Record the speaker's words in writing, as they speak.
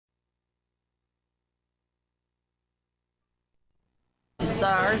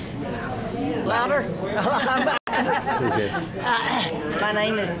Bucyrus. Louder? Okay. My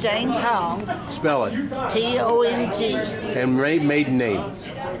name is Jane Tong. Spell it. T-O-N-G. And maiden name.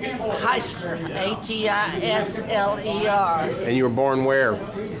 Heisler. H-E-I-S-L-E-R. And you were born where?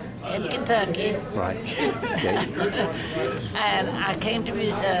 In Kentucky. Right. Okay. And I came to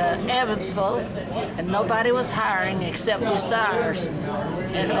Evansville, and nobody was hiring except Bucyrus.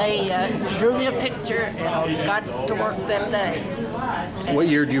 And they drew me a picture, and I got to work that day. What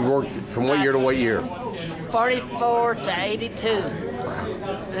year did you work? From what year to what year? 44 to 82.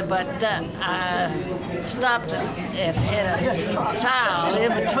 But I stopped and had a child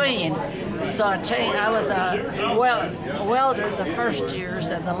in between. So I changed. I was a welder the first years,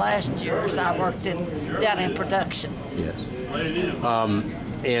 and the last years I worked down in production. Yes.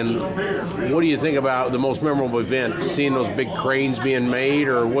 And what do you think about the most memorable event? Seeing those big cranes being made,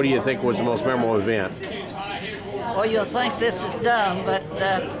 or what do you think was the most memorable event? Well, you'll think this is dumb, but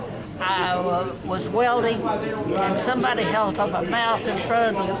I was welding, and somebody held up a mouse in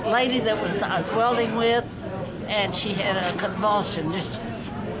front of the lady that I was welding with, and she had a convulsion.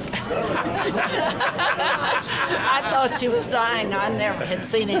 I thought she was dying. I never had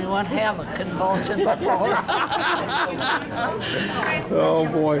seen anyone have a convulsion before. Oh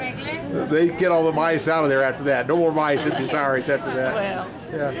boy, they get all the mice out of there after that. No more mice at Bucyrus after that. Well,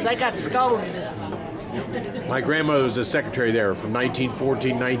 yeah. They got scolded. My grandmother was a secretary there from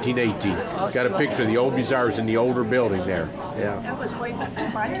 1914, 1918. Got a picture of the old Bucyrus in the older building there. Yeah. That was way before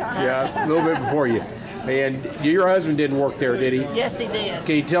my time. Yeah, a little bit before you. And your husband didn't work there, did he? Yes, he did.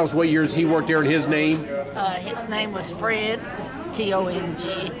 Can you tell us what years he worked there and his name? His name was Fred,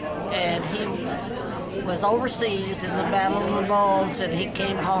 T-O-N-G, and he was overseas in the Battle of the Bulge, and he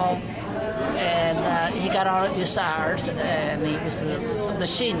came home, and he got on at Bucyrus, and he was a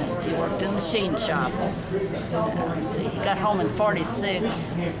machinist. He worked in the machine shop. He got home in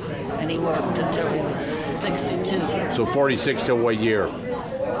 46, and he worked until he was 62. So 46 till what year?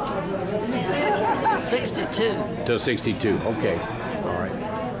 62. Till 62, okay. All right.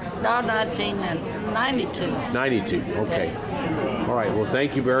 No, 1992. 92, okay. Yes. All right, well,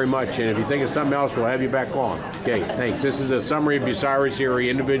 thank you very much. And if you think of something else, we'll have you back on. Okay, thanks. This is a summary of Bucyrus Erie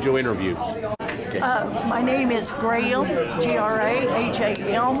individual interviews. Okay. My name is Graham,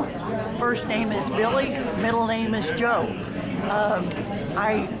 Graham. First name is Billy, middle name is Joe.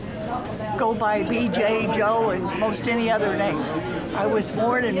 I go by BJ, Joe, and most any other name. I was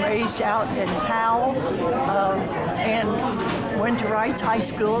born and raised out in Powell, and went to Wrights High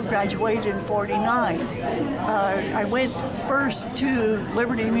School, graduated in 49. I went first to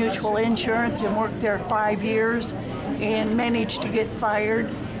Liberty Mutual Insurance and worked there 5 years and managed to get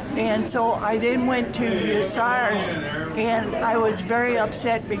fired. And so I then went to Bucyrus, and I was very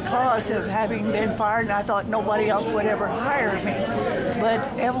upset because of having been fired, and I thought nobody else would ever hire me. But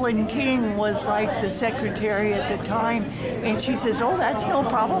Evelyn King was like the secretary at the time, and she says, "Oh, that's no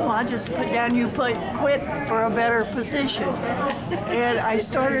problem. I'll just put down you quit for a better position." And I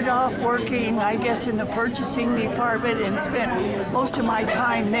started off working, I guess, in the purchasing department and spent most of my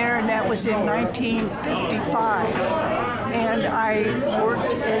time there, and that was in 1955. And I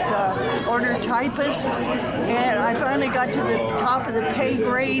worked as an order typist, and I finally got to the top of the pay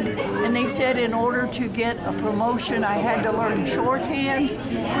grade, and they said in order to get a promotion I had to learn shorthand,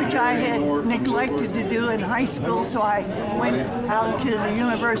 which I had neglected to do in high school, so I went out to the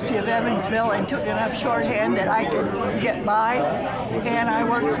University of Evansville and took enough shorthand that I could get by, and I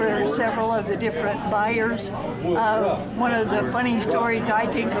worked for several of the different buyers. One of the funny stories I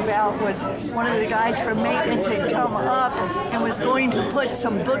think about was one of the guys from maintenance had come up and was going to put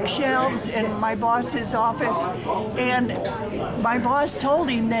some bookshelves in my boss's office, and my boss told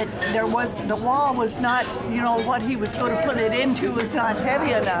him that the wall was not, what he was going to put it into was not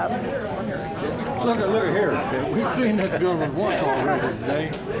heavy enough. Look here. We cleaned that building once already today.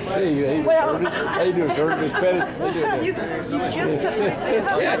 Hey, how you doing, sir? Miss Pettis? You just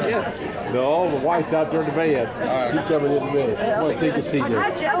couldn't No, the wife's out there in the van. She's coming in a minute. I want to take a seat here. Hi,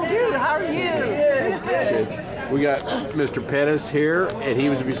 Joe. Dude, how are you? Good. We got Mr. Pettis here, and he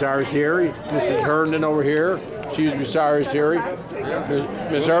was a Bucyrus Erie. Mrs. Herndon over here. She was Bucyrus Erie.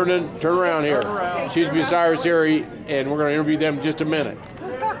 Miss Herndon, turn around here. She's Bucyrus Erie, and we're going to interview them in just a minute.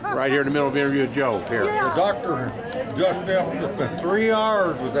 Right here in the middle of the interview with Joe here. The doctor just spent 3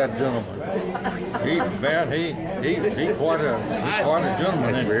 hours with that gentleman. He's quite a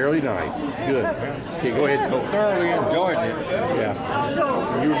gentleman. That's really nice. It's good. Okay, go ahead. So thoroughly enjoyed it. Yeah. So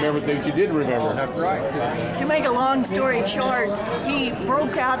You remember things you didn't remember. That's right. to make a long story short, he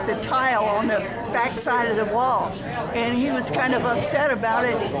broke out the tile on the back side of the wall, and he was kind of upset about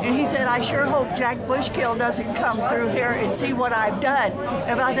it. And he said, "I sure hope Jack Bushkill doesn't come through here and see what I've done."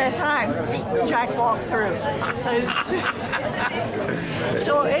 About that time, Jack walked through.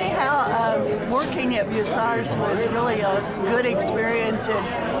 So anyhow, working at Bucyrus was really a good experience, and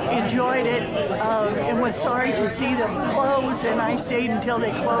enjoyed it, and was sorry to see them close, and I stayed until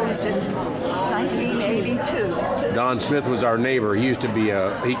they closed in 1982. Don Smith was our neighbor. He used to be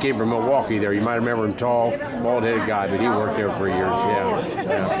he came from Milwaukee there. You might remember him, tall, bald-headed guy, but he worked there for years. Yeah.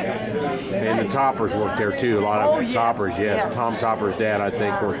 And the Toppers worked there too. A lot of Toppers, yes. Tom Topper's dad, I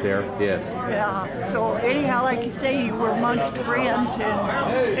think, worked there. Yes. Yeah. So anyhow, like you say, you were amongst friends,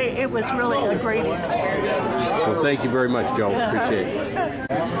 and it was really a great experience. Well, thank you very much, Joe. Appreciate it.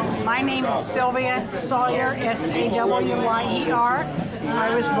 My name is Sylvia Sawyer, S-A-W-Y-E-R.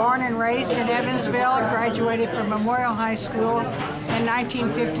 I was born and raised in Evansville, graduated from Memorial High School in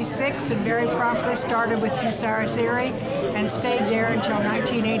 1956, and very promptly started with Bucyrus Erie and stayed there until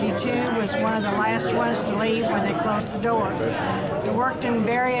 1982, was one of the last ones to leave when they closed the doors. I worked in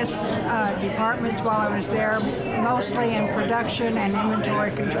various departments while I was there, mostly in production and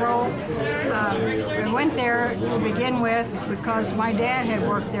inventory control. We went there to begin with because my dad had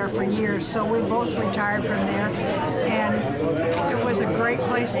worked there for years, so we both retired from there, and it was a great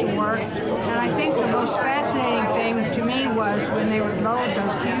place to work. And I think the most fascinating thing to me was when they would load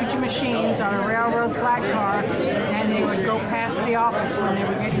those huge machines on a railroad flat car, and they would go past the office when they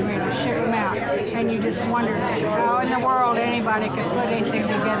were getting ready to ship them out. And you just wondered how in the world anybody could put anything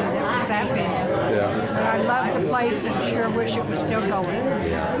together that was that big. Yeah. But I loved the place and sure wish it was still going.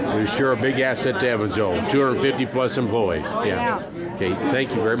 It was sure a big asset to Evansville. 250 plus employees. Yeah. Okay,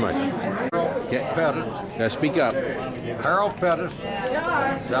 thank you very much. Okay. Pettis. Now speak up. Harold Pettis.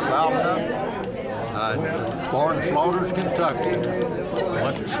 Is that loud enough? Born in Slaughters, Kentucky.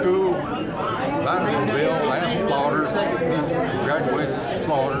 Went to school, Madisonville, and Slaughters. Graduated at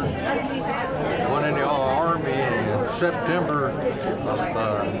Slaughters. Went in the Army in September of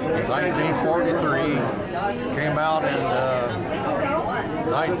 1943. Came out in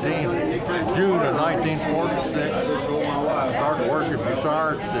June of 1946. Started working at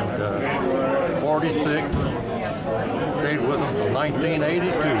Bucyrus in 46. Stayed with them until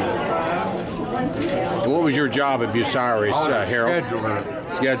 1982. What was your job at Bucyrus, Harold?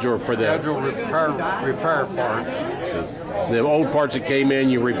 Scheduler for the repair parts. So the old parts that came in,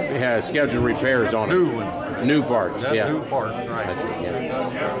 you had scheduled repairs on New it. ones. New parts. That's new parts, right.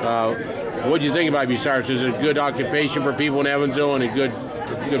 What do you think about Bucyrus? Is it a good occupation for people in Evansville and a good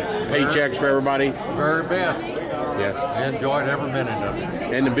paychecks for everybody? Very best. Yes. I enjoyed every minute of it.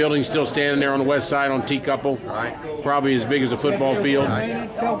 And the building's still standing there on the west side on T-couple? Right. Probably as big as a football field? Right.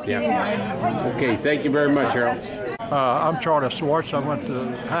 Yeah. Okay, thank you very much, Harold. I'm Charlie Swartz. I went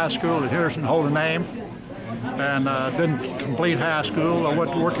to high school at Henderson Holding Name and didn't complete high school. I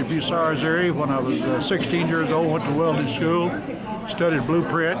went to work at Bucyrus Erie when I was 16 years old, went to welding school, studied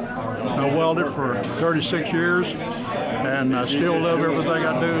blueprint. I welded for 36 years, and I still love everything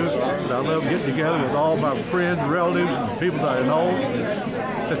I do. I love getting together with all my friends, relatives, and people that I know.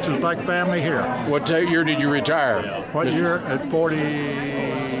 It's just like family here. What year did you retire? What year? At 40...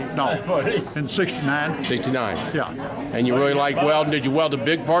 No, in 69. 69. Yeah. And you really like welding? Did you weld the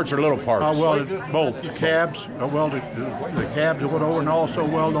big parts or little parts? I welded both. The cabs, I welded the cabs that went over, and also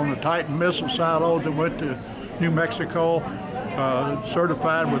welded on the Titan missile silos that went to New Mexico,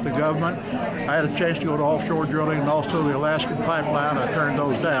 certified with the government. I had a chance to go to offshore drilling and also the Alaskan pipeline. I turned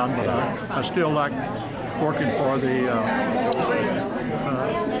those down, but I still like working for the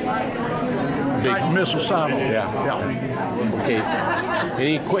Titan missile silo. Yeah. Okay.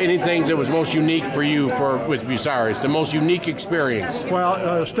 Anything that was most unique for you with Bucyrus? The most unique experience?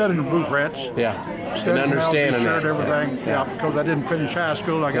 Well, studying the blueprints. Yeah. Studying and understanding that. Everything. Yeah, because I didn't finish high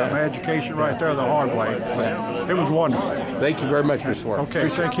school. I got my education right there the hard way. But it was wonderful. Thank you very much, Mr. Swartz. Okay,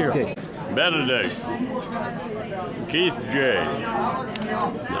 thank you. Okay. Benedict, Keith J.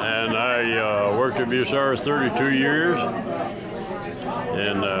 And I worked at Bucyrus 32 years.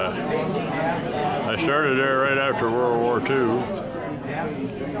 And I started there right after World War II.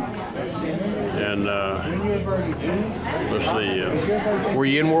 And let's see. Were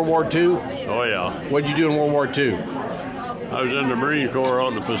you in World War II? Oh, yeah. What did you do in World War II? I was in the Marine Corps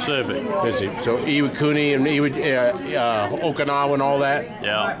on the Pacific. So Iwakuni and Okinawa and all that?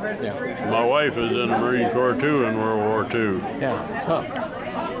 Yeah. My wife was in the Marine Corps, too, in World War II. Yeah. Huh.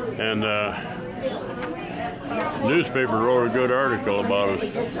 And newspaper wrote a good article about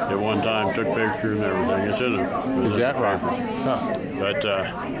us at one time, took pictures and everything. It's in it. Is that right? Huh. But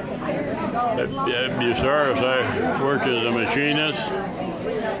at Bucyrus, I worked as a machinist.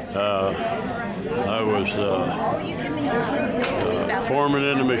 I was foreman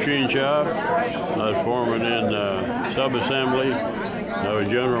in the machine shop. I was foreman in sub-assembly. I was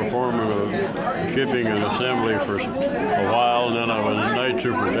general foreman of shipping and assembly for a while, and then I was night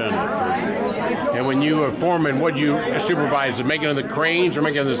superintendent. And when you were foreman, what did you supervise? Making of the cranes, or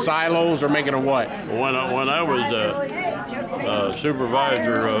making of the silos, or making of what? When I was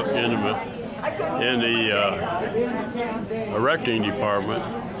supervisor in the erecting department,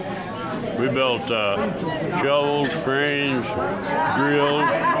 we built shovels, cranes, drills.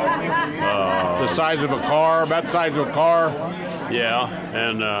 The size of a car, about the size of a car. Yeah,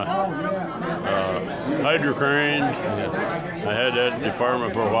 and hydro cranes. I had that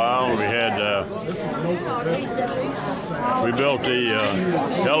department for a while. We built the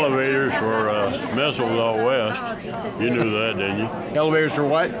elevators for missiles out west. You knew that, didn't you? Elevators for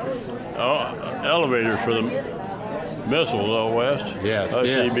what? Oh, elevators for the missiles out west. Yes.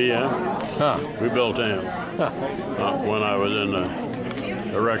 ICBM. Huh. We built them when I was in the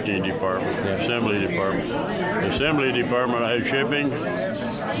erecting department, assembly department. Assembly department, I had shipping,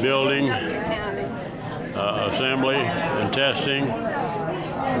 building, assembly, and testing.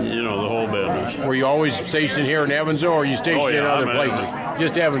 You know, the whole business. Were you always stationed here in Evansville, or were you stationed in other places?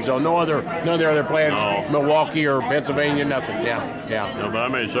 Just Evansville, none of the other plants, No. Milwaukee or Pennsylvania, nothing. Yeah. No, but I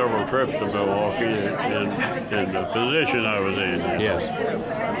made several trips to Milwaukee in the position I was in. Yes.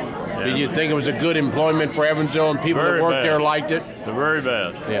 Did you think it was a good employment for Evansville, and people that worked there liked it? The very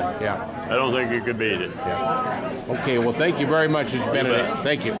best. Yeah. I don't think you could beat it. Yeah. Okay, well, thank you very much, Ms. Benedict.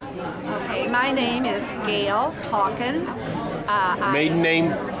 Thank you. Okay, my name is Gail Hawkins. Maiden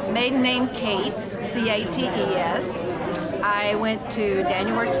name? Maiden name Cates, C-A-T-E-S. I went to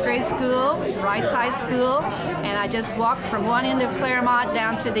Daniel Wirtz Grade School, Wrights High School, and I just walked from one end of Claremont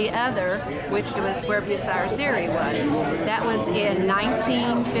down to the other, which was where Bucyrus Erie was. That was in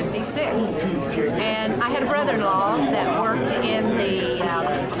 1956. And I had a brother-in-law that worked in the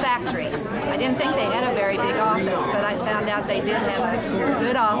factory. I didn't think they had a very big office, but I found out they did have a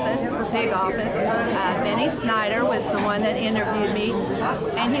good office, big office. Benny Snyder was the one that interviewed me,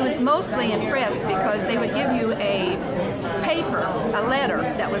 and he was mostly impressed because they would give you a paper, a letter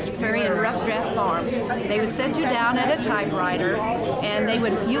that was very in rough draft form. They would set you down at a typewriter, and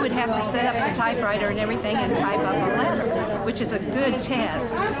you would have to set up the typewriter and everything and type up a letter, which is a good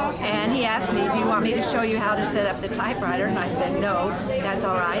test. And he asked me, do you want me to show you how to set up the typewriter? And I said, no, that's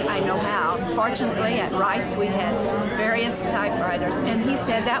all right, I know how. Fortunately, at Wrights, we had various typewriters, and he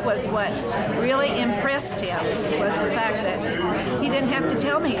said that was what really impressed him, was the fact that he didn't have to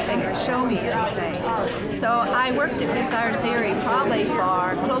tell me anything or show me anything. So I worked at Bucyrus Erie probably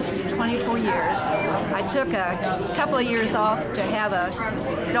for close to 24 years. I took a couple of years off to have a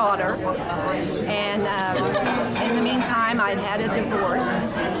daughter, and in the meantime I'd had a divorce,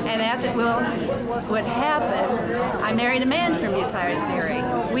 and as it would happen, I married a man from Bucyrus Erie.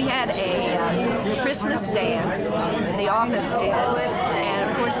 We had a Christmas dance, the office did, and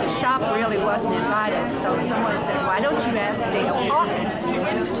of course the shop really wasn't invited, so someone said, why don't you ask Dale Hawkins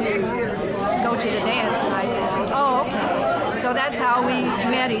to go to the dance? And I said, oh, okay. So that's how we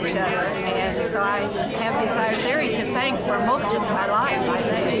met each other, and so I have Bucyrus Erie to thank for most of my life, I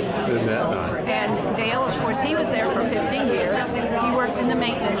think. Isn't that nice? And Dale, of course, he was there for 50 years. He worked in the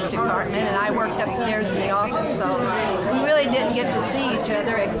maintenance department, and I worked upstairs in the office, so we really didn't get to see each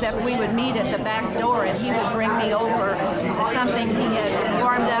other, except we would meet at the back door, and he would bring me over something he had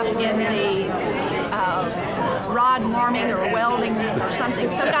warmed up in the rod warming or welding or something,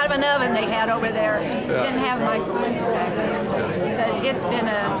 some kind of an oven they had over there. Didn't have microwaves back then. But it's been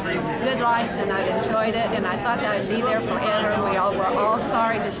a good life, and I've enjoyed it, and I thought that I'd be there forever. We all were all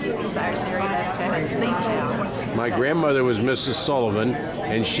sorry to see Bucyrus Erie leave town. My grandmother was Mrs. Sullivan,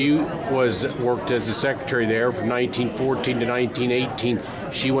 and she worked as a secretary there from 1914 to 1918.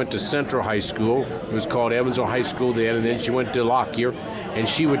 She went to Central High School. It was called Evansville High School then, and then she went to Lockyer. And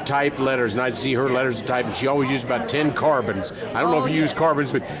she would type letters, and I'd see her letters to type, and she always used about 10 carbons. I don't know if you used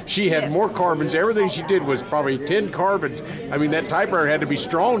carbons, but she had more carbons. Everything she did was probably 10 carbons. I mean, that typewriter had to be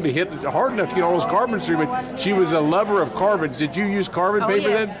strong to hit hard enough to get all those carbons through, but she was a lover of carbons. Did you use carbon paper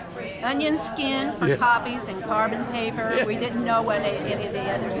then? Onion skin for copies and carbon paper. We didn't know what any of the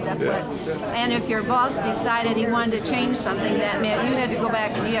other stuff was. And if your boss decided he wanted to change something, that meant you had to go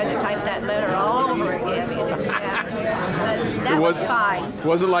back and you had to type that letter all over again. You didn't have. But that was fine.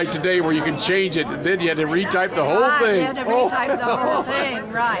 Wasn't like today where you can change it, and then you had to retype the whole thing. You had to retype the whole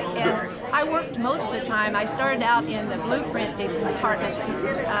thing, right. I worked most of the time. I started out in the blueprint department,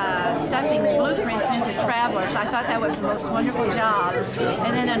 stuffing blueprints into travelers. I thought that was the most wonderful job.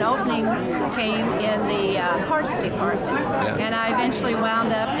 And then an opening came in the parts department. And I eventually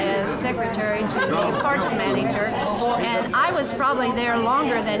wound up as secretary to the parts manager. And I was probably there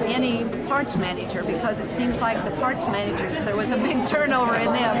longer than any parts manager because it seems like the parts managers, there was a big turnover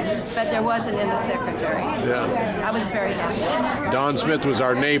in them, but there wasn't in the secretaries. Yeah. I was very happy. Don Smith was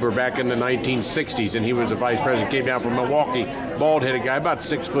our neighbor back in the 1960s, and he was a vice president. Came down from Milwaukee, bald-headed guy, about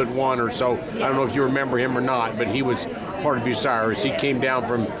 6'1" or so. I don't know if you remember him or not, but he was part of Bucyrus. He came down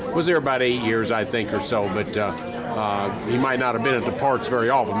from, was there about 8 years, I think, or so, but he might not have been at the parts very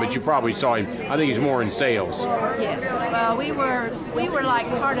often, but you probably saw him. I think he's more in sales. Yes. Well, we were like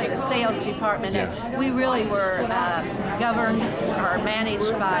part of the sales department. Yeah. We really were governed or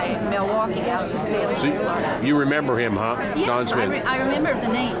managed by Milwaukee out of the sales department. You remember him, huh? Yes, Don Smith. I remember the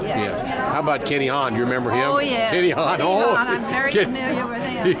name, yes. Yeah. How about Kenny Hahn? Do you remember him? Oh, yes. Kenny Hahn. I'm very familiar with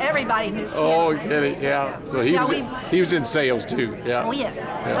him. Everybody knew Kenny. Oh, Kenny, yeah. So he was in sales, too. Yeah. Oh, yes.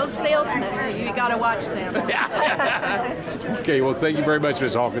 Yeah. Those salesmen, you got to watch them. Okay, well, thank you very much,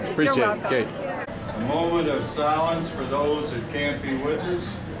 Ms. Hawkins. Appreciate You're welcome. it. Okay. A moment of silence for those that can't be witnessed.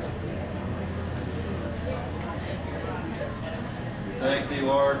 Thank thee,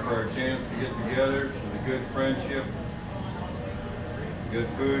 Lord, for our chance to get together, for the good friendship, good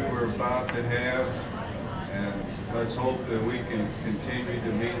food we're about to have, and let's hope that we can continue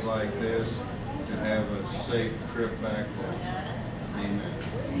to meet like this and have a safe trip back home. Amen.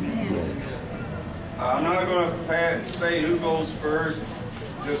 I'm not going to say who goes first.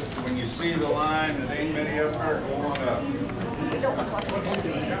 Just when you see the line, there ain't many up there, go on up. Yeah.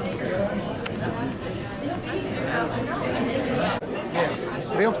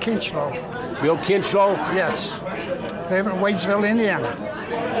 Bill Kinchlow. Bill Kinchlow? Yes. Live in Wadesville, Indiana.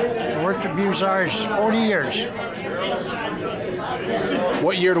 I worked at Bucyrus 40 years.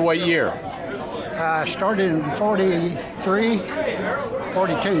 What year to what year? I started in 43,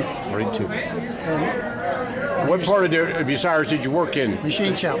 42. 42. And what part of the Bucyrus did you work in?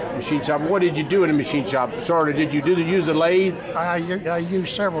 Machine shop. Machine shop. What did you do in a machine shop? Sort of, did you use the lathe? I used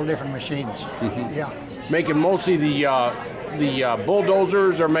several different machines. Yeah. Making mostly the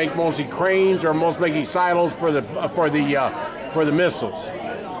bulldozers, or make mostly cranes, or most making silos for the missiles.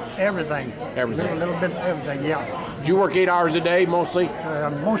 Everything. Everything. A little bit of everything. Yeah. Did you work 8 hours a day mostly?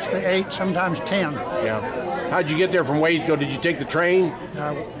 Mostly 8, sometimes 10. Yeah. How'd you get there from Wadesville? Did you take the train?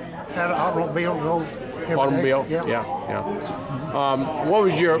 Had an automobile, drove every day. Automobile? Yeah. What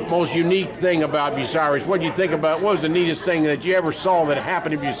was your most unique thing about Bucyrus? What did you think about? What was the neatest thing that you ever saw that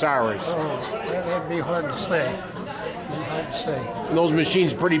happened in Bucyrus? Oh, that'd be hard to say. Hard to say. And those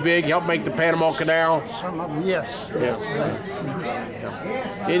machines pretty big, help make the Panama Canal? Some of them, yes. Yes.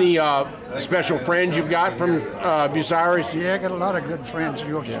 Any special friends you've got from Bucyrus? Yeah, I got a lot of good friends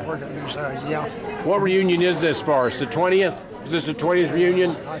who work at Bucyrus, yeah. What reunion is this for us? The 20th? Is this the 20th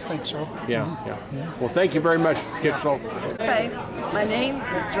reunion? I think so. Yeah, yeah. Well, thank you very much, Kitchlow. Okay, my name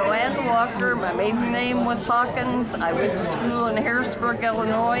is Joanne Walker. My maiden name was Hawkins. I went to school in Harrisburg,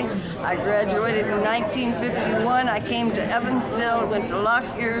 Illinois. I graduated in 1951. I came to Evansville, went to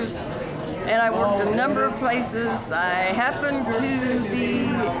Lockyer's, and I worked a number of places. I happened to be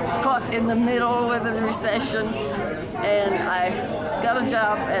caught in the middle with a recession, and I got a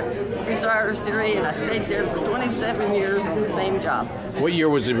job at Bucyrus Erie, and I stayed there for 27 years in the same job. What year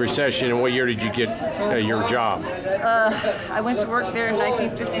was the recession, and what year did you get your job? I went to work there in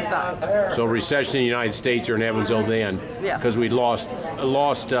 1955. So recession in the United States or in Evansville then? Yeah. Because we lost. We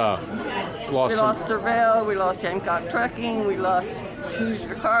lost Servell, we lost Hancock Trucking, we lost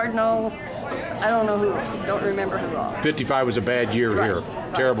Hoosier Cardinal. I don't know who, don't remember who all. 55 was a bad year here.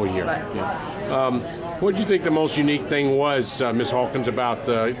 Terrible year. Right. Yeah. What do you think the most unique thing was, Ms. Hawkins, about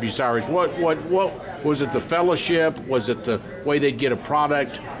Bucyrus? What was it? The fellowship? Was it the way they'd get a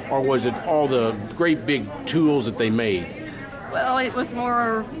product, or was it all the great big tools that they made? Well, it was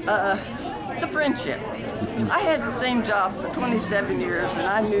more the friendship. I had the same job for 27 years, and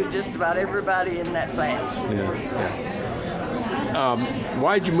I knew just about everybody in that plant. Yeah.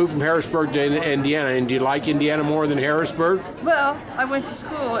 Why did you move from Harrisburg to Indiana? And do you like Indiana more than Harrisburg? Well, I went to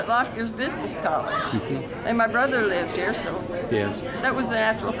school at Lockyer's Business College, and my brother lived here, so yes, that was the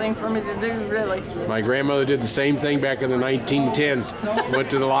natural thing for me to do, really. My grandmother did the same thing back in the 1910s. Went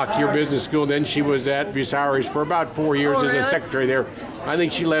to the Lockyer Business School, then she was at Bucyrus for about 4 years as a secretary there. I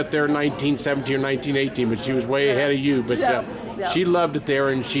think she left there in 1917 or 1918, but she was way ahead of you. But she loved it there,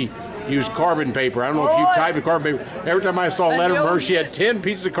 and she used carbon paper. I don't know if you typed the carbon paper. Every time I saw a letter from her, she had 10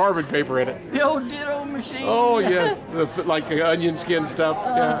 pieces of carbon paper in it. The old ditto machine. Oh, yes. Like the onion skin stuff.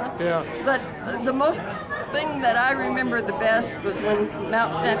 Yeah. But the most thing that I remember the best was when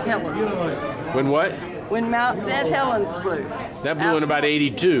Mount St. Helens blew. When what? When Mount St. Helens blew. That blew in about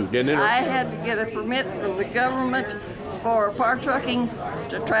 82, didn't it? I had to get a permit from the government for park trucking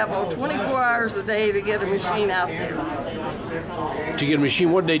to travel 24 hours a day to get a machine out there. To get a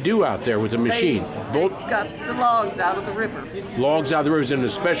machine, what did they do out there with the machine? They got the logs out of the river. Logs out of the river in a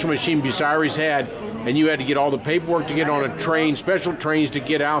special machine Bucyrus had, and you had to get all the paperwork to get on a train, special trains to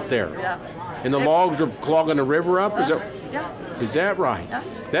get out there. Yeah. And the logs were clogging the river up? Yeah. Is that right? Yeah.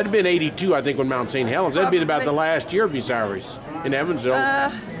 That'd have been 82, I think, when Mount St. Helens. That'd be about the last year of Bucyrus in Evansville.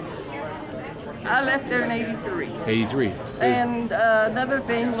 I left there in 83. 83. And another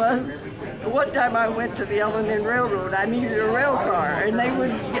thing was, one time I went to the L&N Railroad, I needed a rail car, and they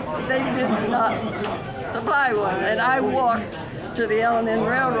did not supply one. And I walked to the L&N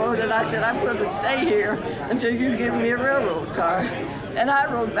Railroad, and I said, I'm going to stay here until you give me a railroad car. And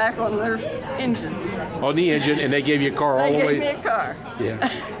I rode back on their engine. On the engine, and they gave you a car all the way? They gave me a car. Yeah.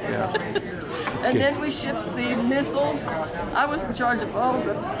 And then we shipped the missiles. I was in charge of all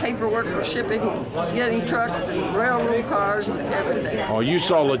the paperwork for shipping, getting trucks and railroad cars and everything. Oh, you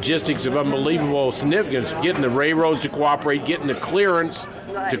saw logistics of unbelievable significance, getting the railroads to cooperate, getting the clearance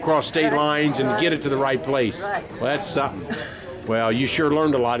to cross state lines and get it to the right place. Right. Well, that's something. Well, you sure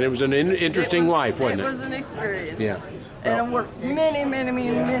learned a lot. It was an interesting life, wasn't it? It was an experience. Yeah. And I worked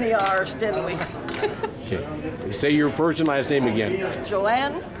many hours steadily. Okay. Say your first and last name again.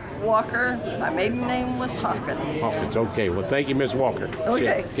 Joanne Walker. My maiden name was Hawkins. Hawkins. Okay. Well, thank you, Miss Walker.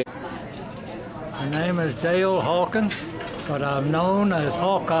 Okay. My name is Dale Hawkins, but I'm known as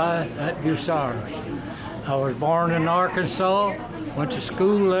Hawkeye at Bucyrus. I was born in Arkansas, went to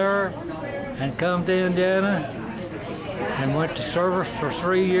school there, and come to Indiana, and went to service for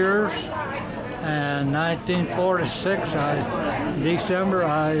 3 years. And 1946, December,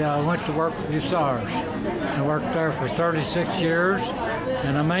 I went to work at Bucyrus. I worked there for 36 years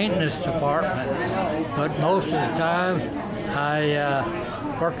in a maintenance department. But most of the time, I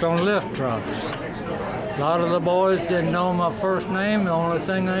worked on lift trucks. A lot of the boys didn't know my first name. The only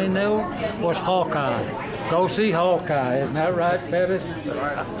thing they knew was Hawkeye. Go see Hawkeye, isn't that right, Pettis?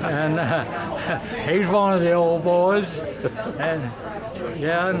 And he's one of the old boys. And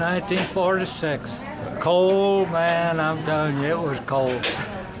yeah, 1946. Cold, man, I'm telling you, it was cold.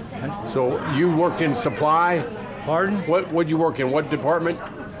 So you worked in supply? Pardon? What would you work in? What department?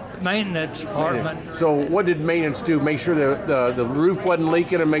 Maintenance department. Yeah. So what did maintenance do? Make sure the roof wasn't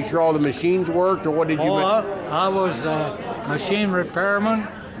leaking and make sure all the machines worked, or what did you? I was a machine repairman,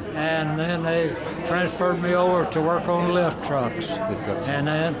 and then they transferred me over to work on lift trucks. And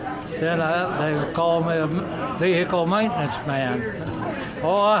then they called me a vehicle maintenance man.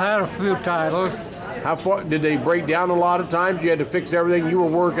 Oh, I had a few titles. How far did they break down? A lot of times you had to fix everything. You were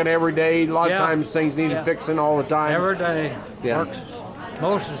working every day. A lot of times things needed fixing all the time. Every day. Yeah.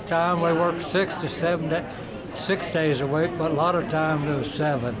 Most of the time we worked 6 days a week, but a lot of times it was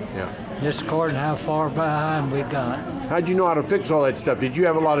 7. Yeah. Just according to how far behind we got. How'd you know how to fix all that stuff? Did you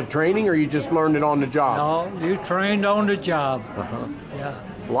have a lot of training, or you just learned it on the job? No, you trained on the job. Yeah.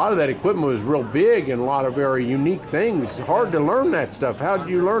 A lot of that equipment was real big and a lot of very unique things. It's hard to learn that stuff. How did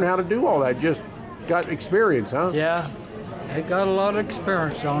you learn how to do all that? Just got experience, huh? Yeah, I got a lot of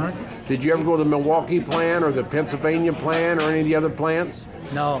experience on it. Did you ever go to the Milwaukee plant or the Pennsylvania plant or any of the other plants?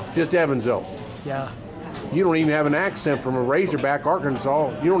 No. Just Evansville? Yeah. You don't even have an accent from a Razorback,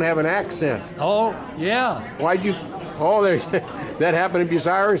 Arkansas. You don't have an accent. Oh, yeah. Why'd you... Oh, there, that happened in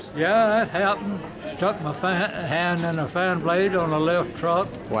Bucyrus? Yeah, that happened. Stuck my hand in a fan blade on a lift truck.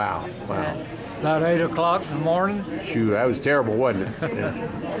 Wow, wow. About 8 o'clock in the morning. Shoot, that was terrible, wasn't it? Yeah.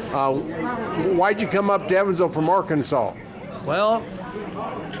 Why'd you come up to Evansville from Arkansas? Well,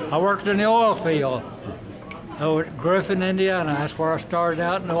 I worked in the oil field. At Griffin, Indiana. That's where I started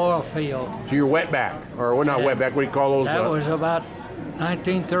out in the oil field. So you're wetback, or well, not wetback. What do you call those? That was about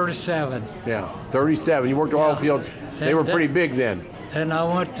 1937. Yeah, 37. You worked oil fields. They were pretty big then. Then I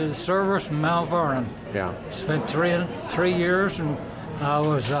went to the service in Mount Vernon. Yeah. Spent three years, and I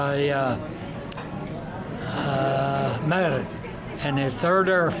was a medic in the 3rd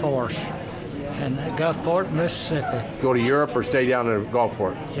Air Force in Gulfport, Mississippi. Go to Europe or stay down in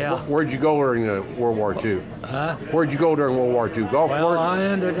Gulfport? Yeah. Where'd you go during World War II? Huh? Where'd you go during World War II? Gulfport? Well, I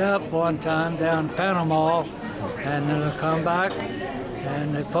ended up one time down in Panama, and then I come back,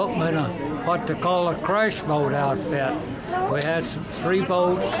 and they put me in what they call a crash boat outfit. We had 3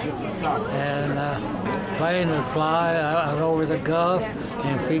 boats, and plane would fly out over the Gulf,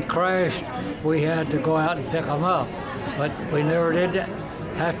 and if he crashed, we had to go out and pick him up. But we never did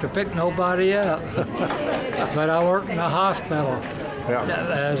have to pick nobody up. But I worked in the hospital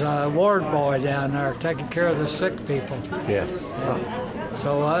as a ward boy down there, taking care of the sick people. Yes.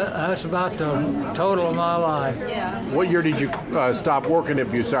 So that's about the total of my life. What year did you stop working at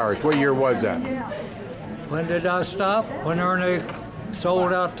Bucyrus? What year was that? When did I stop? Whenever they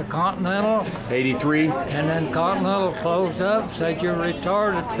sold out to Continental. 83? And then Continental closed up, said you're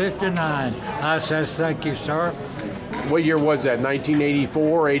retired at 59. I says, thank you, sir. What year was that, 1984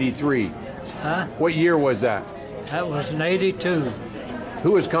 or 83? Huh? What year was that? That was in 82.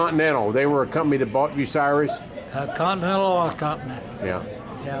 Who was Continental? They were a company that bought Bucyrus? Continental Oil Company. Yeah.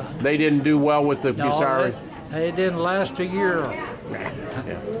 Yeah. They didn't do well with the Bucyrus? They didn't last a year.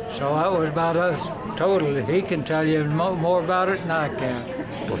 So that was about us totally. He can tell you more about it than I can.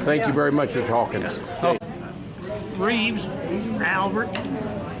 Well, thank you very much, Mr. Hawkins. Oh. Reeves, Albert.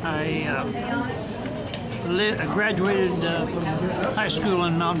 I graduated from high school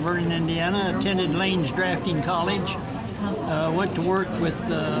in Mount Vernon, Indiana, attended Lane's Drafting College, went to work with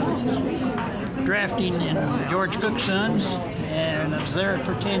drafting in George Cook's Sons, and I was there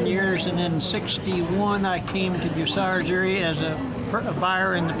for 10 years, and in '61 I came to Bucyrus Erie as a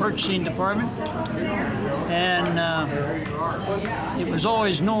buyer in the purchasing department, and it was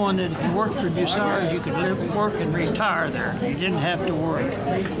always known that if you worked for Bucyrus you could live, work and retire there. You didn't have to work,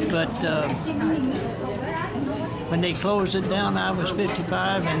 but when they closed it down, I was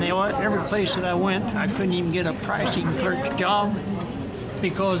 55, and every place that I went, I couldn't even get a pricing clerk's job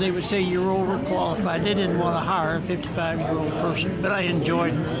because they would say you're overqualified. They didn't want to hire a 55-year-old person, but I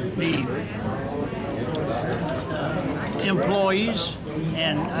enjoyed the employees,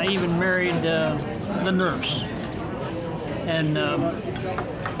 and I even married the nurse, and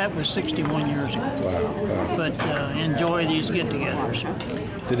that was 61 years ago. Wow. But enjoy these get-togethers.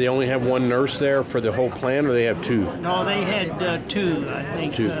 Did they only have one nurse there for the whole plan, or they have two? No, they had two, I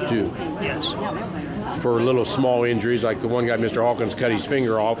think. Two. Yes. For little small injuries, like the one guy, Mr. Hawkins, cut his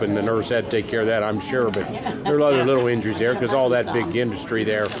finger off, and the nurse had to take care of that, I'm sure. But there are other little injuries there, because all that big industry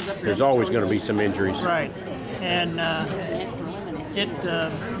there's always going to be some injuries. Right. And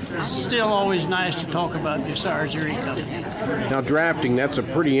it's still always nice to talk about Bucyrus Erie Company. Now, drafting, that's a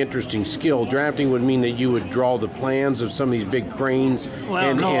pretty interesting skill. Drafting would mean that you would draw the plans of some of these big cranes.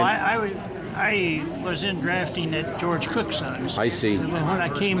 Well, I was in drafting at George Cook's Sons. I see. When I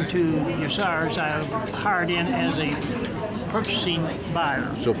came to Bucyrus, I hired in as a purchasing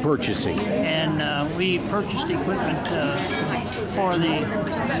buyer. So purchasing. And we purchased equipment for the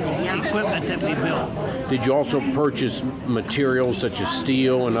equipment that we built. Did you also purchase materials such as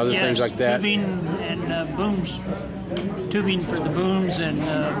steel and other things like that? Tubing and booms, tubing for the booms, and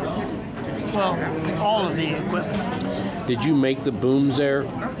well, all of the equipment. Did you make the booms there?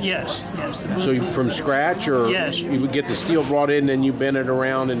 Yes. So from scratch, or yes, you would get the steel brought in, and you bent it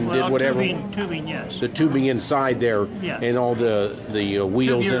around and did whatever? Tubing, yes. The tubing inside there, and all the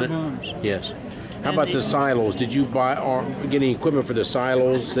wheels in it? Booms. Yes. How about the silos? Did you buy or get any equipment for the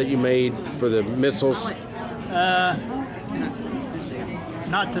silos that you made for the missiles?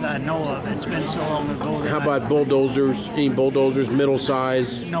 Not that I know of. It's been so long ago. How about bulldozers? Any bulldozers, middle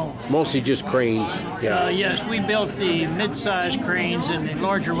size? No. Mostly just cranes. Yeah. Yes, we built the mid-size cranes, and the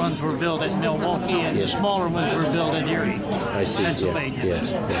larger ones were built at Milwaukee, and the smaller ones were built at Erie, I see. Pennsylvania. Yes.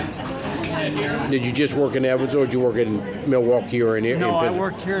 And, did you just work in Evansville, or did you work in Milwaukee or in Erie? No, I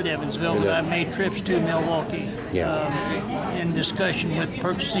worked here at Evansville, but I made trips to Milwaukee. Yeah. In discussion with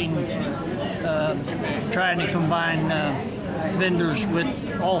purchasing, trying to combine vendors with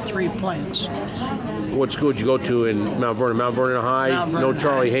all three plants. What school did you go to in Mount Vernon? Mount Vernon High? Mount Vernon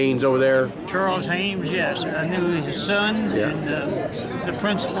Charlie High. Haynes over there? Charles Haynes, yes. I knew his son, and the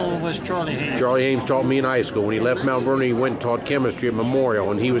principal was Charlie Haynes. Charlie Haynes taught me in high school. When he left Mount Vernon, he went and taught chemistry at Memorial,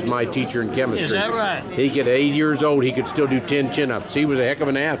 and he was my teacher in chemistry. Is that right? He could, at 8 years old, he could still do 10 chin-ups. He was a heck of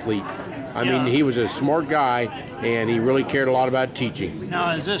an athlete. I mean, he was a smart guy, and he really cared a lot about teaching.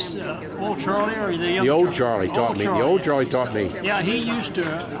 Now, is this old Charlie or the young? The old Charlie taught me. The old Charlie taught me. Yeah, he used to.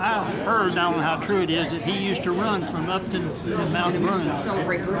 I heard, I don't know how true it is, that he used to run from Upton to Mount Vernon.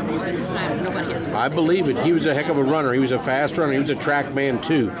 I believe it. He was a heck of a runner. He was a fast runner. He was a track man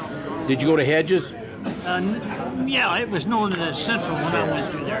too. Did you go to Hedges? Yeah, it was known as Central when I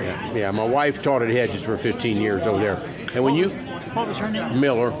went through there. Yeah, my wife taught at Hedges for 15 years over there. And when you... What was her name?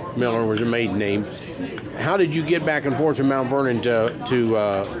 Miller. Miller was her maiden name. How did you get back and forth from Mount Vernon to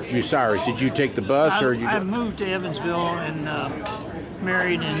Bucyrus? Did you take the bus, or you? I moved to Evansville, and got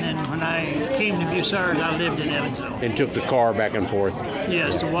married, and then when I came to Bucyrus, I lived in Evansville. And took the car back and forth.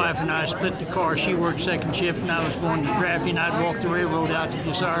 Yes, the wife and I split the car. She worked second shift, and I was going to drafting. I'd walk the railroad out to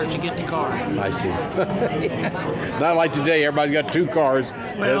Bucyrus to get the car. I see. Not like today, everybody's got 2 cars.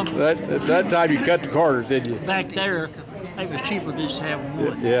 Well, at that time, you cut the corners, didn't you? Back there, it was cheaper just to have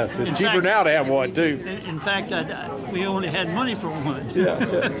one. Yes, it's cheaper now to have one, too. In fact, we only had money for one. Yeah.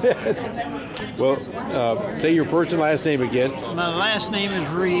 Well, say your first and last name again. My last name is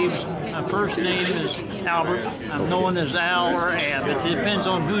Reeves. My first name is Albert. I'm known as Al or Ab. It depends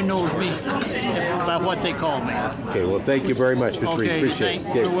on who knows me by what they call me. Okay, well, thank you very much, Mr. Reeves. Appreciate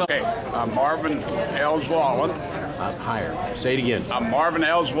it. Okay, I'm Marvin L. Zwallen. Higher. Say it again. I'm Marvin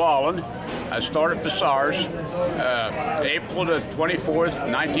L. Zwallen. I started Bucyrus April the 24th,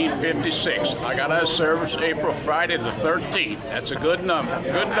 1956. I got out of service Friday the 13th. That's a good number.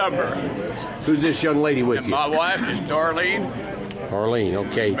 Good number. Who's this young lady with And you? my wife is Darlene. Darlene,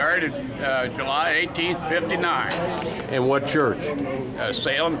 okay. Married July 18th, 59. And what church?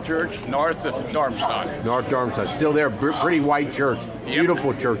 Salem Church, north of Darmstadt. North Darmstadt. Still there, pretty white church. Yep.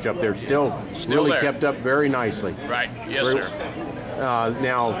 Beautiful church up there. Still really there. kept up very nicely. Right, yes, sir.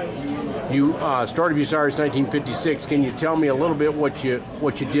 Now, you started Bucyrus 1956. Can you tell me a little bit what you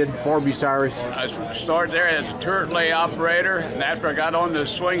did for Bucyrus? I started there as a turret lay operator, and after I got on the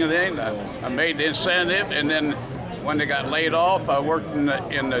swing of the thing, I made the incentive, and then when they got laid off, I worked in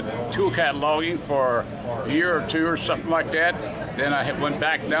the tool cataloging for a year or 2 or something like that. Then I went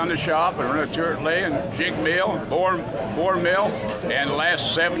back down the shop and ran a turret lay and jig mill, bore mill, and the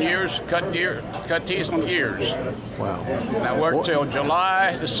last 7 years cut teeth on gears. Wow. And I worked till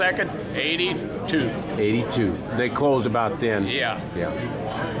July the 2nd, 82. 82. They closed about then. Yeah. Yeah.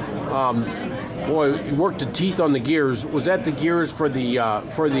 Boy, you worked the teeth on the gears. Was that the gears for the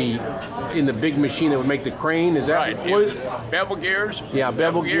in the big machine that would make the crane? Is that right? Bevel gears. Yeah,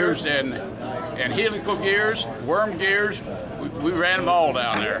 bevel gears and helical gears, worm gears. We ran them all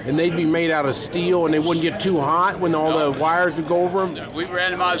down there. And they'd be made out of steel, and they wouldn't get too hot when all the wires would go over them? We ran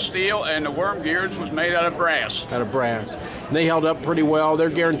them out of steel, and the worm gears was made out of brass. Out of brass. And they held up pretty well.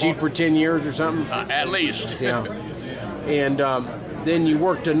 They're guaranteed for 10 years or something? At least. Yeah. And then you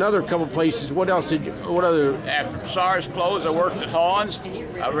worked another couple places. What else did you, what other? After Bucyrus closed, I worked at Hans.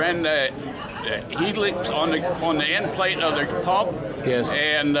 I ran the helix on the end plate of the pump. Yes.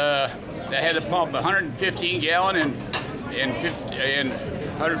 And they had to pump 115 gallon and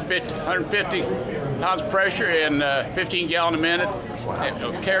 150 pounds pressure and 15 gallon a minute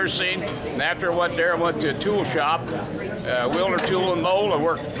of kerosene. And after I went there, I went to a tool shop, Wilner Tool and Mold. I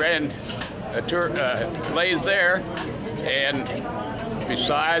ran a lathe there, and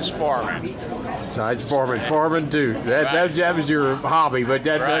besides farming. Besides farming too. That was your hobby, but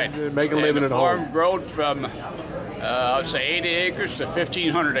that make a living at home. The farm growed from I would say 80 acres to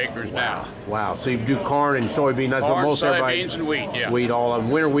 1,500 acres now. Wow, so you do corn and soybean, that's what most everybody... soybeans and wheat, yeah. Wheat, all of them.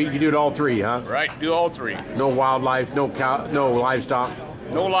 Winter wheat, you do it all 3, huh? Right, do all 3. No wildlife, no cow, no livestock?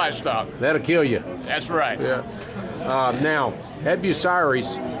 No livestock. That'll kill you. That's right. Yeah. Now, at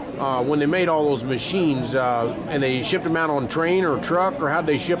Bucyrus, when they made all those machines, and they shipped them out on train or truck, or how'd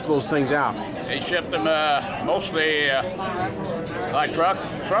they ship those things out? They shipped them mostly like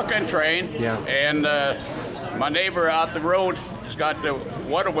truck and train. Yeah. And my neighbor out the road has got the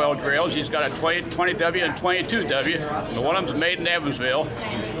water well drills. He's got a 20W and 22W. And one of them's made in Evansville.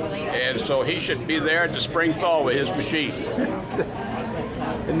 And so he should be there at the spring thaw with his machine.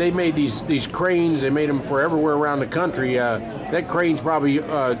 And they made these cranes. They made them for everywhere around the country. That crane's probably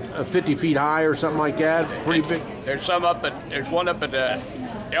 50 feet high or something like that. Pretty big. There's one up at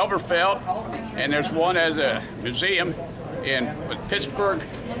Elberfeld, and there's one as a museum in Pittsburgh,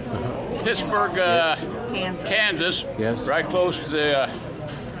 Kansas. Yes. Right close to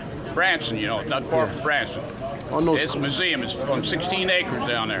Branson. Not far from Branson. It's a museum. It's on 16 acres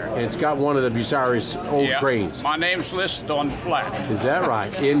down there. And it's got one of the Bucyrus old cranes. My name's listed on the plaque. Is that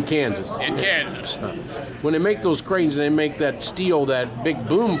right? In Kansas? In Kansas. When they make those cranes and they make that steel, that big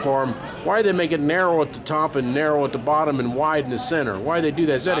boom for them, why do they make it narrow at the top and narrow at the bottom and wide in the center? Why do they do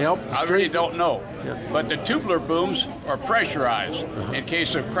that? Does that help the I really don't know. Yeah. But the tubular booms are pressurized. In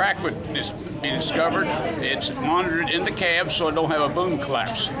case a crack would be discovered, it's monitored in the cab so it don't have a boom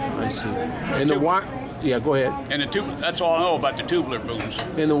collapse. I see. And the wire... Yeah, go ahead. And that's all I know about the tubular booms.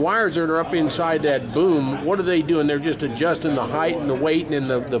 And the wires that are up inside that boom, what are they doing? They're just adjusting the height and the weight and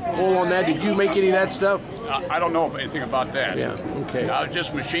the pull on that. Did you make any of that stuff? I don't know anything about that. Yeah, okay. I was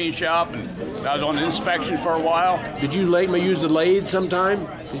just machine shop, and I was on inspection for a while. Did you use the lathe sometime?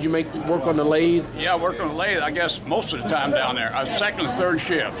 Did you work on the lathe? Yeah, I worked on the lathe, I guess, most of the time down there. I was second and third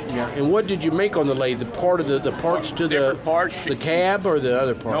shift. Yeah, and what did you make on the lathe? The part of the parts to different parts. The cab or the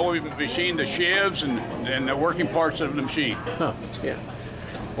other part? No, we machined the shifts and the working parts of the machine. Huh, yeah.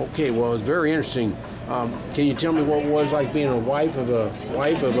 Okay, well, it's very interesting. Can you tell me what it was like being a wife of a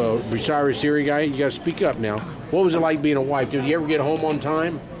Bucyrus Erie guy? You got to speak up now. What was it like being a wife? Did you ever get home on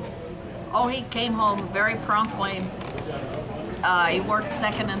time? Oh, he came home very promptly. He worked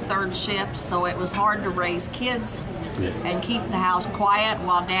second and third shifts, so it was hard to raise kids and keep the house quiet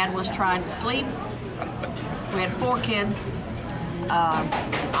while Dad was trying to sleep. We had 4 kids.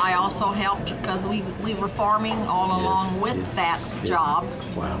 I also helped because we were farming all along with that job.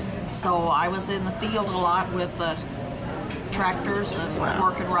 Wow. So I was in the field a lot with tractors and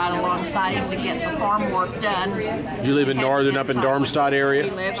working right alongside him to get the farm work done. Did you live in Northern, up in Darmstadt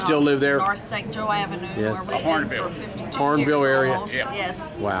area? Still live there? North St. Joe Avenue, where we've been for 52 Hornville years area? almost. Yes.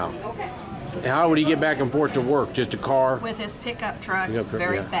 Wow. How would he get back and forth to work? Just a car? With his pickup truck,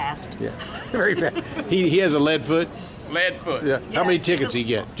 very fast. Yeah, very fast. He has a lead foot? Lead foot. Yeah. How many tickets he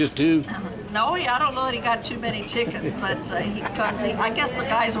get? Just 2? No, I don't know that he got too many tickets, but I guess the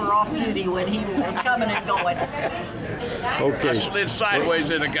guys were off duty when he was coming and going. Okay. I slid sideways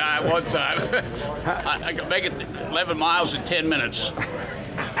in a guy one time. I could make it 11 miles in 10 minutes.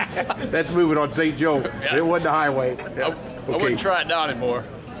 That's moving on St. Joe. Yeah. It wasn't the highway. Yeah. I wouldn't try it down anymore.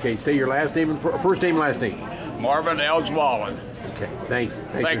 Okay, say your last name and first name and last name. Marvin L. Zwallen. Okay, thanks.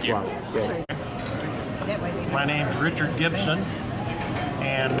 Thank you. Okay. My name's Richard Gibson,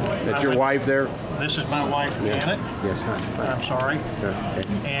 and that's your wife there? This is my wife, Janet. Yes, hi. I'm sorry. Okay.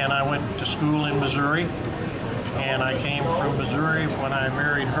 And I went to school in Missouri, and I came from Missouri when I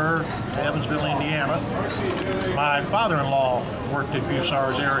married her to Evansville, Indiana. My father-in-law worked at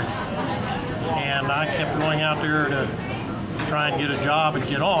Bucyrus Erie, and I kept going out there to try and get a job and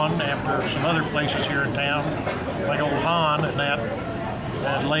get on after some other places here in town, like Old Han and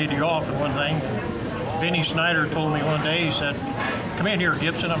that laid you off and one thing. Vinny Snyder told me one day, he said, "Come in here,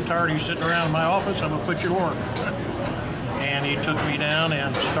 Gibson, I'm tired of you sitting around in my office, I'm gonna put you to work." And he took me down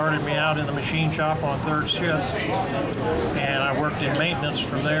and started me out in the machine shop on third shift. And I worked in maintenance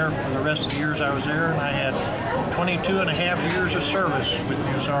from there for the rest of the years I was there, and I had 22 and a half years of service with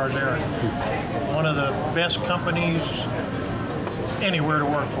Bucyrus Erie. One of the best companies anywhere to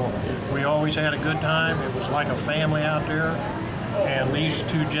work for. We always had a good time. It was like a family out there. And these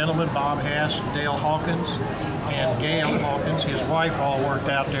 2 gentlemen, Bob Hass and Dale Hawkins, and Gail Hawkins, his wife, all worked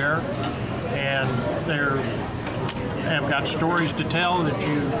out there. And they have got stories to tell that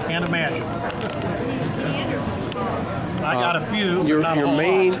you can't imagine. I got a few.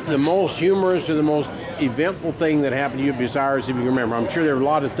 The most humorous or the most eventful thing that happened to you at Bucyrus, if you remember? I'm sure there were a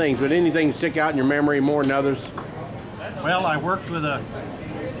lot of things, but anything stick out in your memory more than others? Well, I worked with a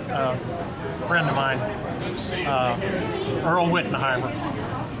friend of mine, Earl Wittenheimer,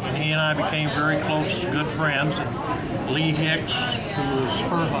 and he and I became very close, good friends. And Lee Hicks, who was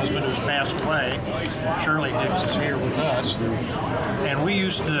her husband, who's passed away, Shirley Hicks is here with us, and we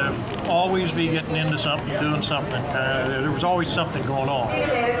used to always be getting into something, doing something. There was always something going on.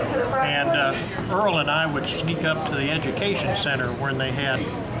 And Earl and I would sneak up to the education center when they had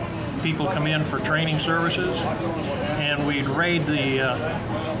people come in for training services, and we'd raid the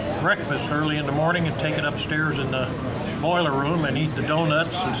breakfast early in the morning and take it upstairs in the boiler room and eat the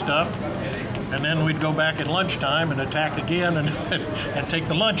donuts and stuff. And then we'd go back at lunchtime and attack again and take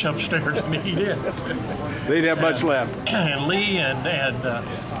the lunch upstairs and eat it. They didn't have much left. And Lee and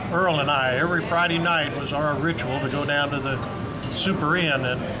Earl and I, every Friday night was our ritual to go down to the Super Inn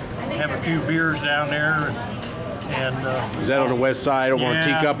and have a few beers down there. Is that on the west side over on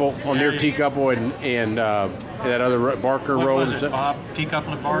Teacuple, near Teacuple and that other Barker Road? What was it, Bob?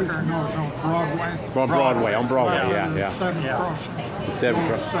 Teacuple and Barker? No, it's on Broadway. On Broadway, yeah. 7 Crossing. 7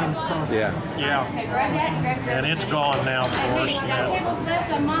 Crossing. Yeah. And it's gone now, of course.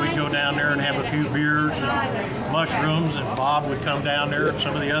 We'd go down there and have a few beers and mushrooms, and Bob would come down there and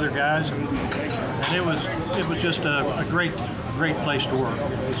some of the other guys, and it was just a great place to work.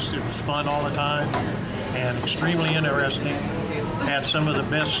 It was fun all the time and extremely interesting. Had some of the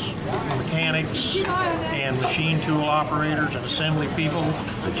best mechanics and machine tool operators and assembly people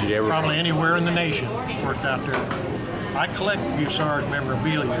probably anywhere in the nation worked out there. I collect Bucyrus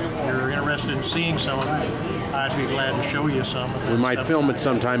memorabilia. If you're interested in seeing some of it, I'd be glad to show you some. We might film it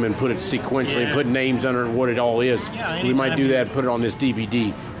sometime and put it sequentially, and put names under what it all is. Yeah, we might do that and put it on this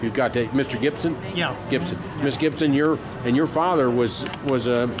DVD. You've got that, Mr. Gibson. Yeah. Gibson. Miss Gibson, your father was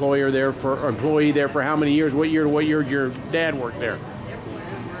an employee there for how many years? What year to what year did your dad work there?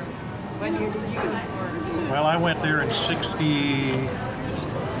 What year did you? Well, I went there in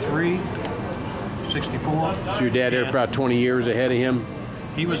 63, 64. So your dad there about 20 years ahead of him?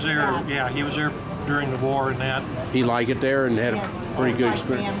 He was there, yeah, he was there during the war and that. He liked it there and had a pretty good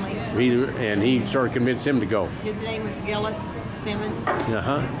experience. And he sort of convinced him to go. His name was Gillis Simmons.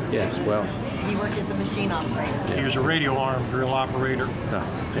 Uh-huh, yes, well. He worked as a machine operator. Yeah. He was a radio arm drill operator.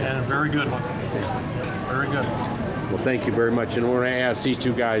 And a very good one. Very good. Well, thank you very much. And we're going to ask these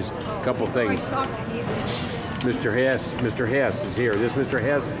two guys a couple things. Mr. Hess is here. This Mr.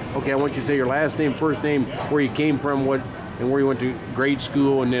 Hess. Okay, I want you to say your last name, first name, where you came from, what, and where you went to grade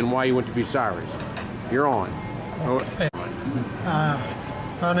school, and then why you went to Bucyrus. You're on. Okay.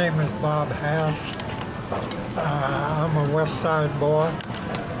 My name is Bob Hess. I'm a West Side boy.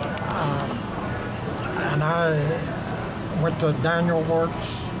 And I went to Daniel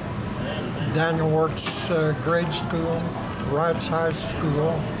Wirtz grade school, Wrights High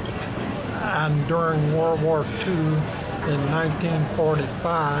School, and during World War II in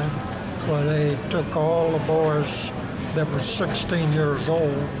 1945, when they took all the boys that were 16 years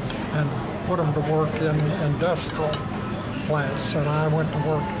old and put them to work in industrial plants, and I went to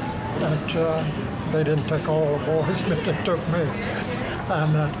work at, they didn't take all the boys, but they took me.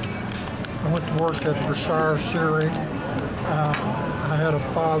 And I went to work at Bucyrus Erie. I had a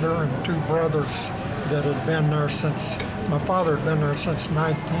father and two brothers that had been there since, my father had been there since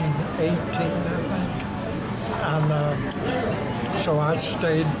 1918, I think. And so I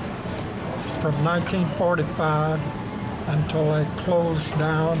stayed from 1945 until they closed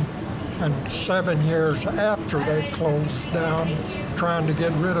down, and 7 years after they closed down, trying to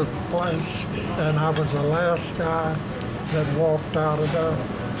get rid of the place. And I was the last guy that walked out of there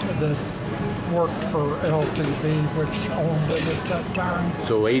that worked for LTV, which owned it at that time.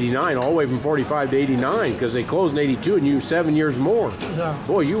 So 89, all the way from 45 to 89, because they closed in 82 and you 7 years more. Yeah.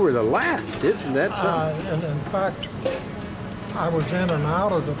 Boy, you were the last. Isn't that something? And in fact, I was in and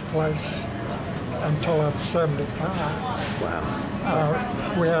out of the place until I was 75. Wow.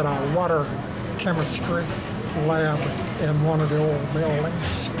 We had a water chemistry lab in one of the old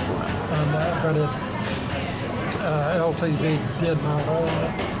buildings, and but LTV did not own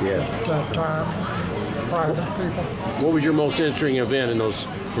it at that time. Private people. What was your most interesting event in those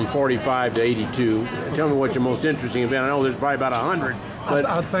from 45 to 82? Tell me what your most interesting event. I know there's probably about 100, but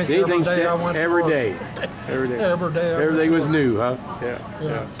I think every day I went every to day. Every day. Everything was new, huh? Yeah.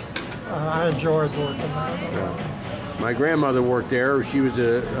 I enjoyed working there. My grandmother worked there. She was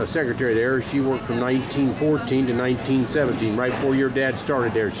a secretary there. She worked from 1914 to 1917, right before your dad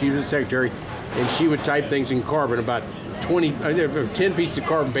started there. She was a secretary, and she would type things in carbon, about 10 pieces of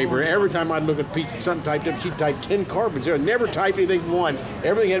carbon paper. Every time I'd look at a piece of something typed up, she'd type 10 carbons. She never typed anything one.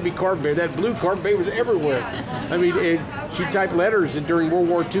 Everything had to be carbon paper. That blue carbon paper was everywhere. I mean, she typed letters, and during World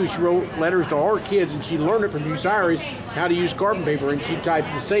War II, she wrote letters to all her kids, and she learned it from Bucyrus how to use carbon paper, and she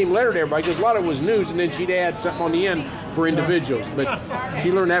typed the same letter to everybody, because a lot of it was news, and then she'd add something on the end for individuals. But she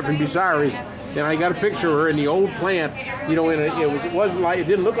learned that from Bucyrus. And I got a picture of her in the old plant, you know, it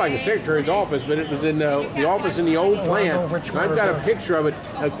didn't look like a secretary's office, but it was in the office in the old plant. I've got a picture of it,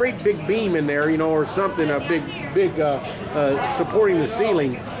 a great big beam in there, you know, or something, a big supporting the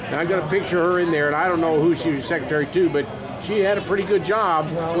ceiling. And I got a picture of her in there, and I don't know who she was secretary to, but she had a pretty good job.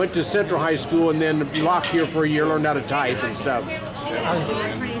 Went to Central High School and then locked here for a year, learned how to type and stuff.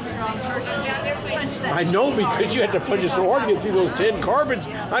 I know, because you had to punch so hard to get through those 10 carbons.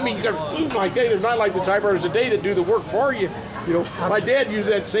 I mean, you got like they're not like the typewriters today that do the work for you. You know, my dad used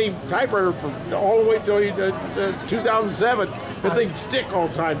that same typewriter for all the way till 2007. The thing stick all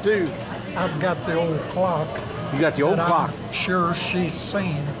the time too. I've got the old clock. You got the old clock. I'm sure she's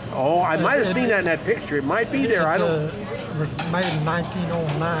seen. Oh, I might have seen that in that picture. It might be there. I don't. It was made in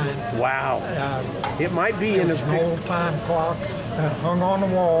 1909. Wow. It might be in this picture. An old-time clock that hung on the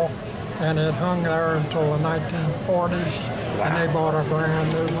wall, and it hung there until the 1940s, and they bought a brand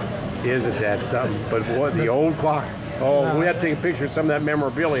new one. Isn't that something? But what, the old clock? Oh, we have to take a picture of some of that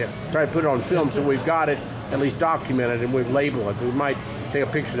memorabilia. Try to put it on film so we've got it, at least documented, and we've labeled it. We might take a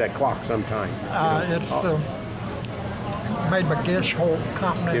picture of that clock sometime. It's made by Gisholt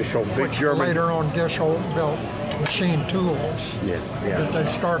Company, which German. Later on Gisholt built machine tools. Yes, yeah. But they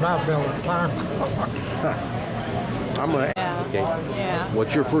started out building time clocks. Okay.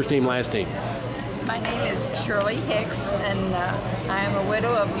 What's your first name, last name? My name is Shirley Hicks, and I am a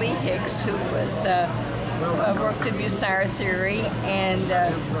widow of Lee Hicks, who was worked at Bucyrus Erie, and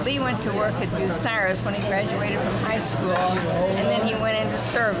Lee went to work at Bucyrus when he graduated from high school, and then he went into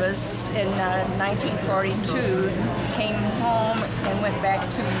service in 1942, came home and went back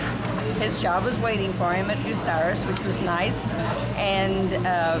to his job was waiting for him at Bucyrus, which was nice, and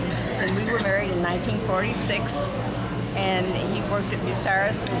we were married in 1946, and he worked at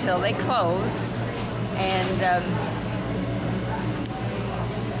Bucyrus until they closed, and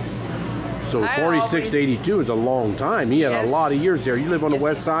so 46 to 82 is a long time. He had a lot of years there. You live on the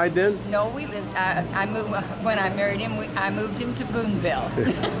west side then? No, we lived. I moved when I married him. I moved him to Boonville.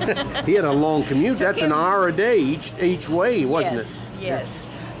 He had a long commute. That's an hour a day each way, wasn't it? Yes.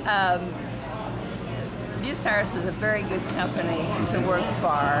 Bucyrus was a very good company to work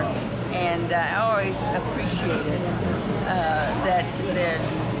for, and I always appreciated that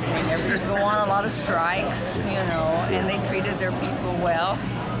they never go on a lot of strikes, and they treated their people well.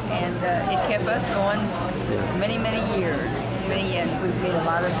 And it kept us going many, many years. And we've made a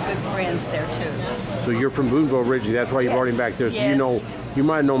lot of good friends there too. So you're from Boonville originally. That's why you brought him back there. So you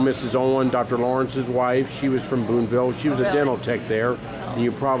might know Mrs. Owen, Dr. Lawrence's wife. She was from Boonville. She was a dental tech there. And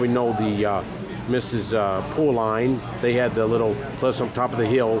you probably know the Mrs. Poline. They had the little place on top of the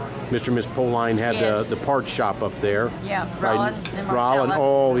hill. Mr. and Miss Poline had the parts shop up there. Yeah, Rollin and Marcella. Rollin,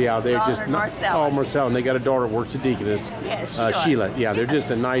 oh yeah, they're Rollin just and Marcella. Oh, Marcella, and they got a daughter who works at Deaconess. Yes, Sheila. Yeah, they're just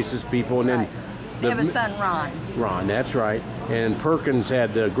the nicest people. And then they have a son, Ron. Ron, that's right. And Perkins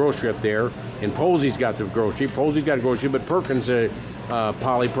had the grocery up there, and Posey's got the grocery. Posey's got a grocery, but Perkins,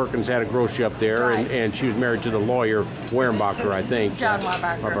 Polly Perkins had a grocery up there, and she was married to the lawyer Wehrenbacher, I think. John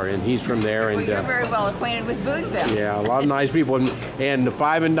Wehrenbacher. And he's from there. And you're very well acquainted with Boonville. Yeah, a lot of nice people. And the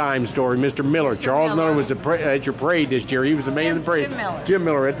Five and Dime story, Mr. Miller. Charles Miller was at your parade this year. He was the man of the parade. Jim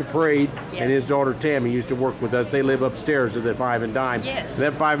Miller at the parade, and his daughter Tammy used to work with us. They live upstairs at the Five and Dime. Yes.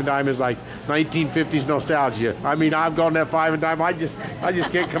 That Five and Dime is like 1950s nostalgia. I mean, I've gone to that Five and Dime. I just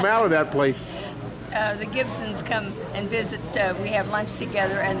can't come out of that place. The Gibsons come and visit. We have lunch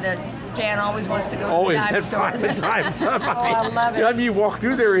together, and Jan always wants to go to the dime store. Five and Dime. I love it. I mean, you walk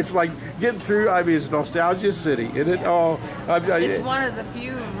through there, it's like getting through. I mean, it's nostalgia city, isn't it? It's one of the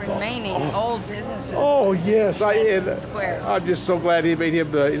few remaining old businesses. Oh yes, Square. I'm just so glad he made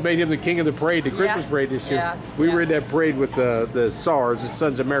him the king of the parade, the Christmas parade this year. Yeah. We were in that parade with the SARS, the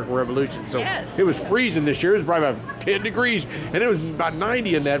Sons of American Revolution. So it was freezing this year. It was probably about 10 degrees, and it was about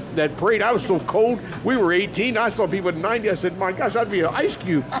 90 in that parade. I was so cold. We were 18. I saw people at 90. I said, "My gosh, I'd be an ice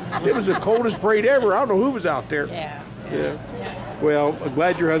cube." It was the coldest parade ever. I don't know who was out there. Yeah. Well, I'm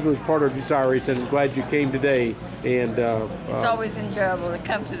glad your husband was part of Bucyrus, and glad you came today. And it's always enjoyable to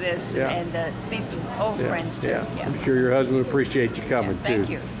come to this and see some old friends too. Yeah. I'm sure your husband would appreciate you coming too. Thank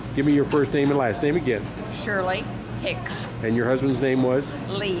you. Give me your first name and last name again. Shirley Hicks. And your husband's name was?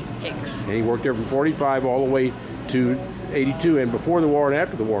 Lee Hicks. And he worked there from 45 all the way to 82, and before the war and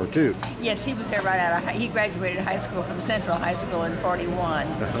after the war too. Yes, he was there right out of he graduated high school from Central High School in 41.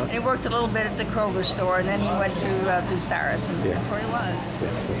 And he worked a little bit at the Kroger store, and then he went to Bucyrus, and that's where he was. Yeah.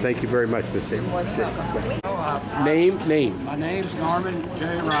 Well, thank you very much, Miss Amy. You're more than welcome. Name. My name's Norman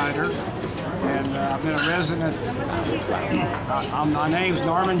J. Ryder, and I've been a resident. My name's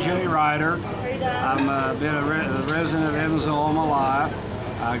Norman J. Ryder. I've been a resident of Evansville all my life.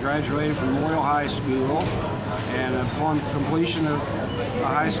 I graduated from Memorial High School, and upon completion of a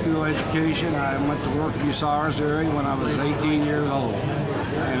high school education, I went to work at Bucyrus Erie when I was 18 years old.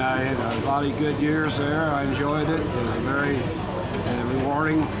 And I had a lot of good years there. I enjoyed it. It was a very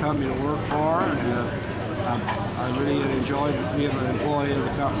rewarding company to work for, and I really enjoyed being an employee of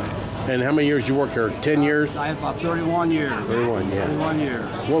the company. And how many years you worked there? 10 years? I had about 31 years. 31, yeah. 31 years.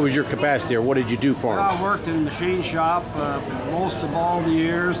 What was your capacity, or what did you do for him? I worked in the machine shop most of all the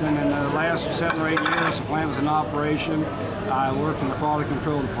years, and in the last 7 or 8 years, the plant was in operation. I worked in the quality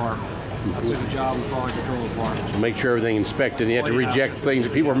control department. I took a job in the quality control department. Make sure everything inspected. You have to reject things.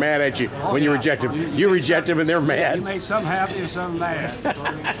 And people are mad at you when you reject them. You reject them, and they're mad. You made some happy and some mad.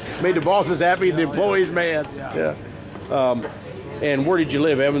 Made the bosses happy and the employees mad. Yeah. And where did you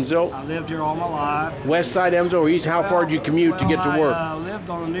live, Evansville? I lived here all my life. West side Evansville or east? How far did you commute to get to work? I lived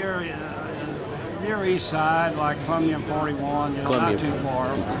on the near east side, like Columbia and 41, not too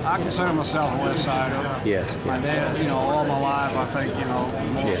far. I consider myself a west sider. Yes. My dad, all my life, I think,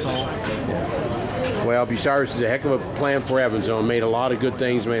 more so. Yeah. Well, Bucyrus is a heck of a plan for Evansville, and made a lot of good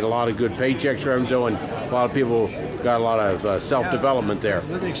things, made a lot of good paychecks for Evansville, and a lot of people got a lot of self-development there.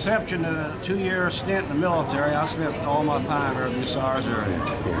 With the exception of a 2-year stint in the military, I spent all my time here at Bucyrus area.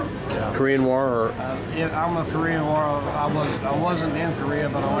 Yeah. Korean War, or? I'm a Korean War. I wasn't in Korea,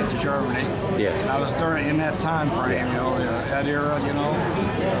 but I went to Germany. Yeah. And I was in that time frame, that era, the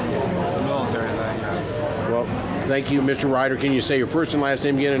military thing. Yeah. Thank you, Mr. Ryder. Can you say your first and last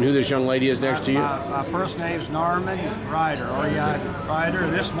name again and who this young lady is next to you? My first name's Norman Ryder, R-E-I Ryder.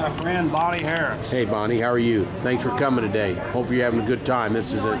 This is my friend Bonnie Harris. Hey, Bonnie, how are you? Thanks for coming today. Hope you're having a good time.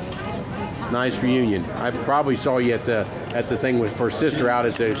 This is a nice reunion. I probably saw you at the thing with her sister out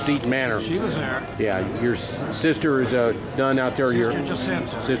at the Seton Manor. She was there. Yeah, your sister is done out there. Sister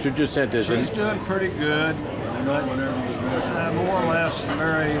Jacinta. Sister Jacinta. She's doing pretty good, but more or less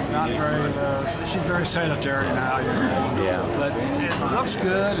she's very sedentary now. Yeah. But it looks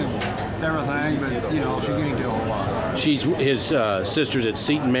good and everything, but she can't do a whole lot. She's his sister's at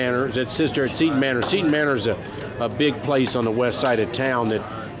Seton Manor. Is that sister at Seton Manor? Seton Manor is a big place on the west side of town that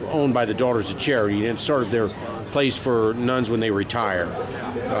owned by the Daughters of Charity, and it's sort of their place for nuns when they retire.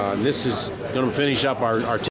 This is going to finish up our